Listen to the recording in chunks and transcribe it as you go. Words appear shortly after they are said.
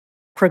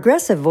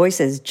Progressive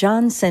Voices'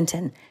 John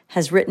Sinton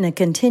has written a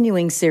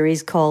continuing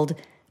series called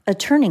A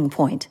Turning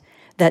Point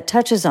that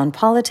touches on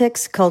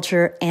politics,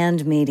 culture,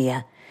 and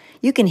media.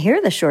 You can hear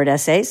the short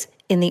essays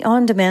in the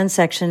on-demand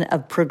section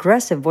of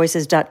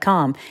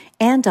progressivevoices.com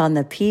and on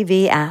the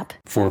PV app.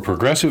 For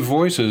Progressive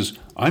Voices,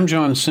 I'm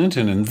John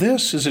Sinton, and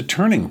this is A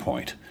Turning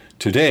Point.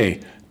 Today,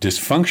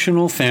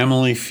 Dysfunctional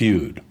Family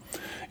Feud.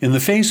 In the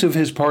face of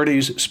his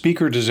party's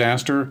speaker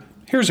disaster,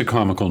 here's a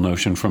comical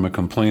notion from a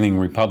complaining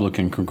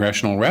Republican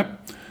congressional rep.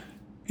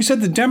 He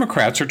said the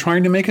Democrats are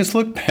trying to make us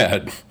look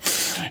bad.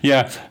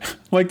 Yeah,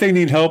 like they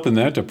need help in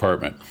that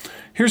department.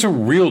 Here's a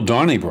real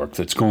Donnybrook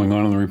that's going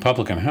on in the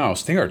Republican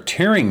House. They are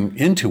tearing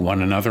into one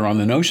another on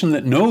the notion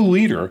that no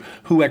leader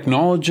who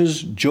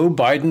acknowledges Joe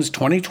Biden's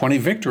 2020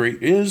 victory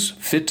is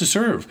fit to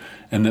serve,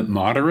 and that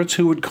moderates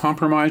who would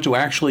compromise to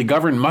actually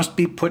govern must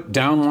be put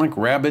down like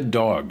rabid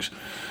dogs.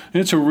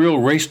 It's a real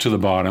race to the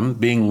bottom,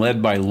 being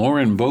led by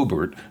Lauren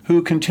Boebert,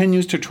 who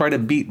continues to try to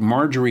beat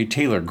Marjorie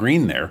Taylor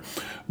Greene there.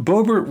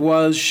 Boebert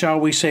was, shall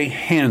we say,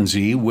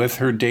 handsy with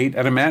her date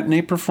at a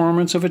matinee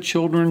performance of a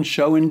children's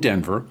show in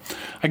Denver.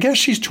 I guess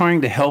she's trying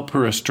to help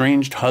her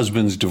estranged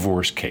husband's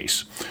divorce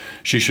case.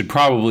 She should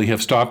probably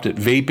have stopped at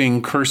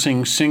vaping,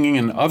 cursing, singing,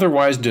 and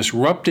otherwise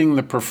disrupting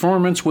the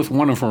performance with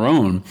one of her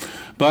own,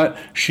 but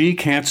she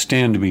can't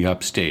stand to be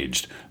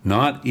upstaged,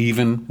 not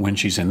even when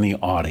she's in the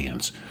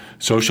audience.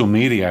 Social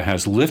media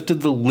has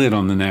lifted the lid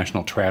on the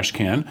national trash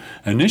can,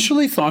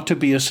 initially thought to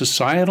be a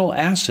societal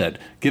asset,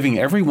 giving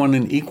everyone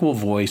an equal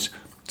voice.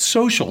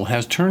 Social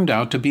has turned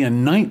out to be a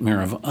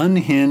nightmare of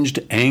unhinged,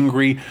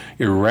 angry,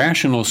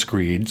 irrational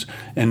screeds,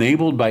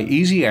 enabled by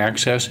easy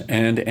access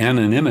and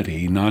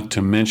anonymity, not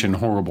to mention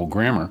horrible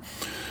grammar.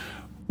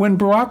 When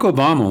Barack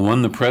Obama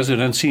won the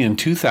presidency in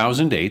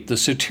 2008, the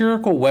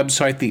satirical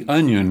website The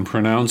Onion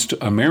pronounced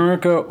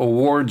America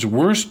awards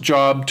worst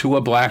job to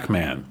a black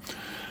man.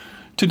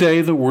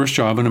 Today, the worst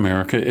job in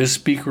America is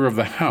Speaker of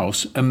the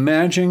House.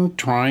 Imagine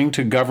trying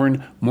to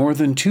govern more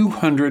than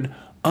 200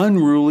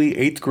 unruly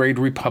 8th grade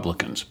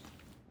Republicans.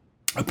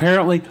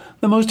 Apparently,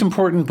 the most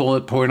important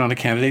bullet point on a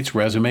candidate's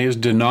resume is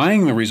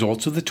denying the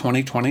results of the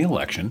 2020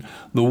 election.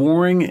 The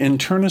warring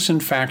internecine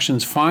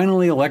factions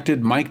finally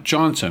elected Mike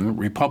Johnson,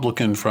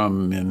 Republican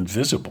from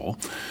Invisible.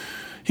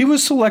 He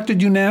was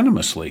selected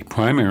unanimously,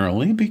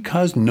 primarily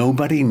because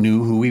nobody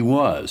knew who he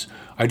was.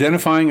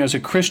 Identifying as a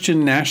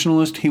Christian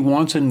nationalist, he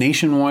wants a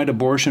nationwide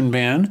abortion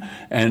ban,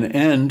 an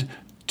end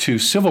to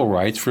civil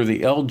rights for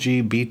the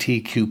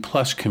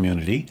LGBTQ+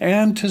 community,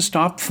 and to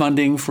stop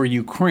funding for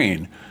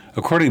Ukraine.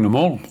 According to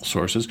multiple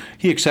sources,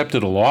 he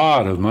accepted a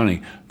lot of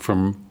money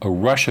from a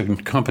Russian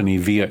company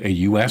via a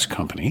U.S.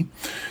 company.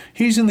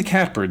 He's in the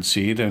catbird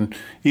seat, and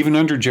even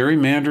under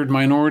gerrymandered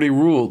minority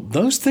rule,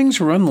 those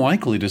things are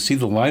unlikely to see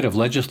the light of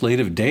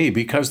legislative day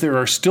because there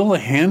are still a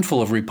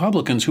handful of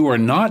Republicans who are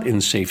not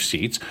in safe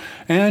seats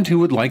and who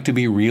would like to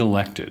be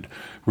reelected.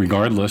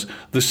 Regardless,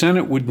 the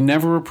Senate would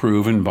never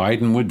approve and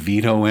Biden would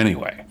veto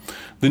anyway.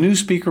 The new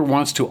speaker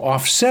wants to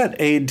offset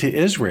aid to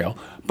Israel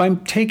by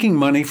taking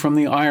money from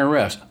the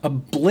IRS, a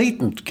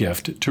blatant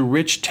gift to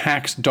rich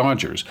tax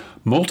dodgers.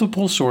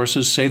 Multiple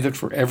sources say that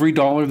for every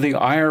dollar the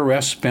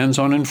IRS spends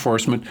on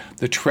enforcement,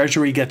 the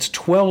Treasury gets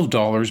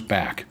 $12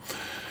 back.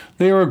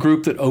 They are a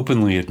group that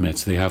openly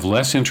admits they have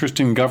less interest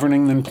in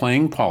governing than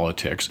playing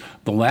politics.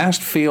 The last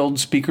failed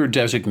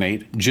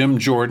speaker-designate, Jim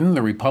Jordan,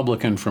 the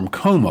Republican from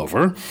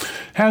Comover,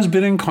 has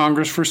been in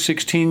Congress for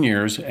 16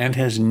 years and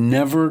has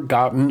never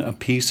gotten a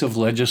piece of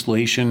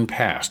legislation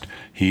passed.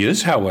 He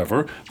is,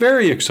 however,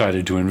 very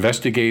excited to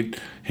investigate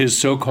his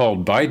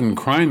so-called Biden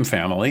crime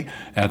family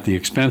at the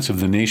expense of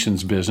the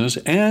nation's business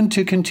and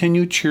to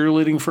continue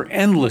cheerleading for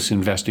endless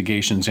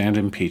investigations and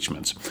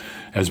impeachments.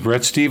 As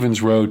Bret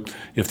Stephens wrote,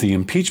 if the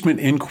impeachment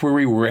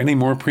inquiry were any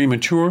more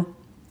premature,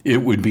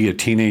 it would be a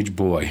teenage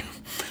boy.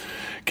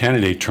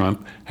 Candidate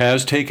Trump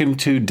has taken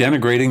to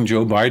denigrating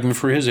Joe Biden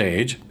for his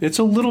age. It's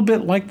a little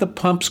bit like the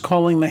pumps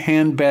calling the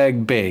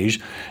handbag beige,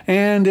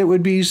 and it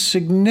would be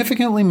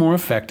significantly more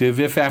effective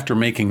if, after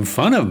making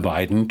fun of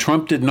Biden,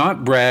 Trump did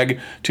not brag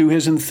to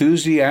his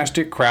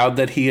enthusiastic crowd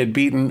that he had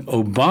beaten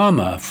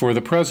Obama for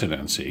the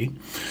presidency.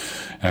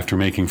 After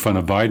making fun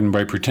of Biden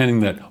by pretending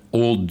that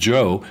old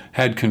Joe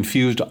had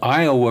confused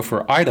Iowa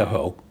for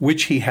Idaho,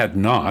 which he had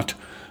not,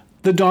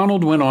 the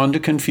Donald went on to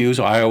confuse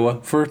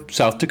Iowa for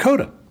South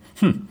Dakota.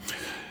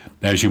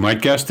 As you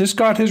might guess, this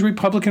got his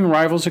Republican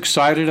rivals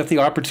excited at the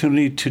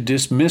opportunity to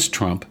dismiss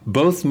Trump.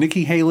 Both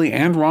Nikki Haley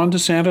and Ron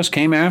DeSantis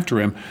came after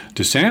him.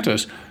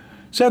 DeSantis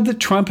said that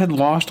Trump had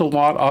lost a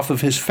lot off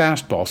of his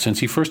fastball since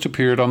he first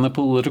appeared on the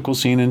political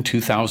scene in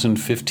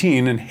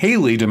 2015, and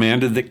Haley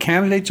demanded that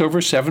candidates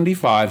over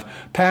 75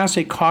 pass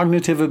a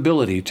cognitive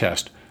ability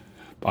test.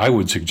 I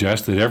would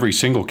suggest that every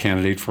single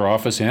candidate for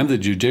office and the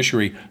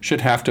judiciary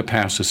should have to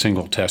pass a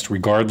single test,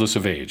 regardless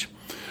of age.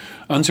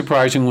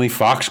 Unsurprisingly,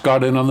 Fox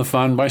got in on the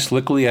fun by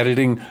slickly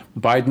editing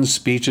Biden's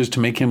speeches to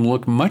make him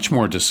look much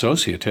more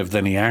dissociative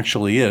than he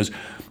actually is.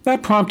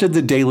 That prompted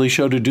The Daily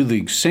Show to do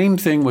the same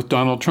thing with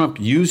Donald Trump,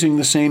 using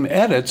the same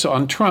edits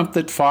on Trump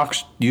that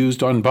Fox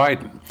used on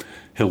Biden.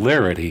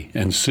 Hilarity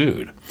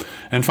ensued.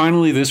 And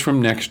finally, this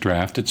from Next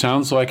Draft. It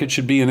sounds like it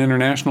should be an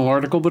international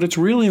article, but it's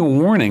really a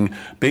warning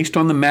based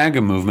on the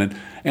MAGA movement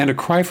and a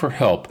cry for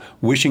help,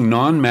 wishing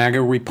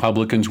non-MAGA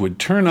Republicans would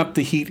turn up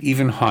the heat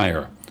even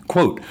higher.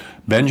 Quote,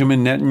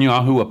 Benjamin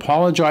Netanyahu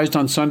apologized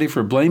on Sunday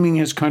for blaming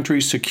his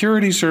country's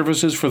security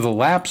services for the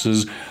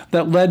lapses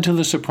that led to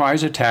the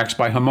surprise attacks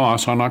by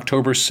Hamas on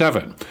October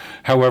 7.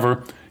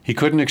 However, he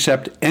couldn't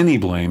accept any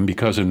blame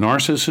because a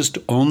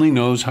narcissist only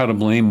knows how to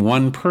blame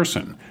one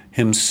person,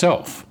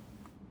 himself.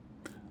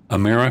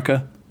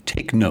 America,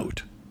 take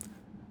note.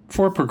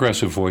 For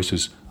Progressive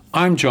Voices,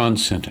 I'm John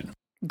Sinton.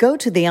 Go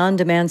to the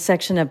on-demand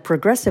section of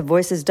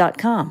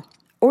progressivevoices.com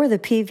or the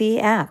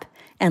PV app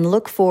and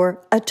look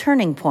for A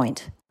Turning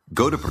Point.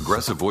 Go to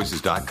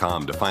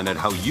progressivevoices.com to find out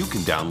how you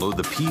can download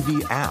the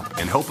PV app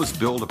and help us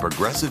build a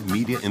progressive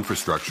media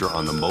infrastructure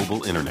on the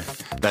mobile internet.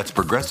 That's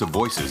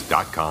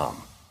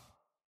progressivevoices.com.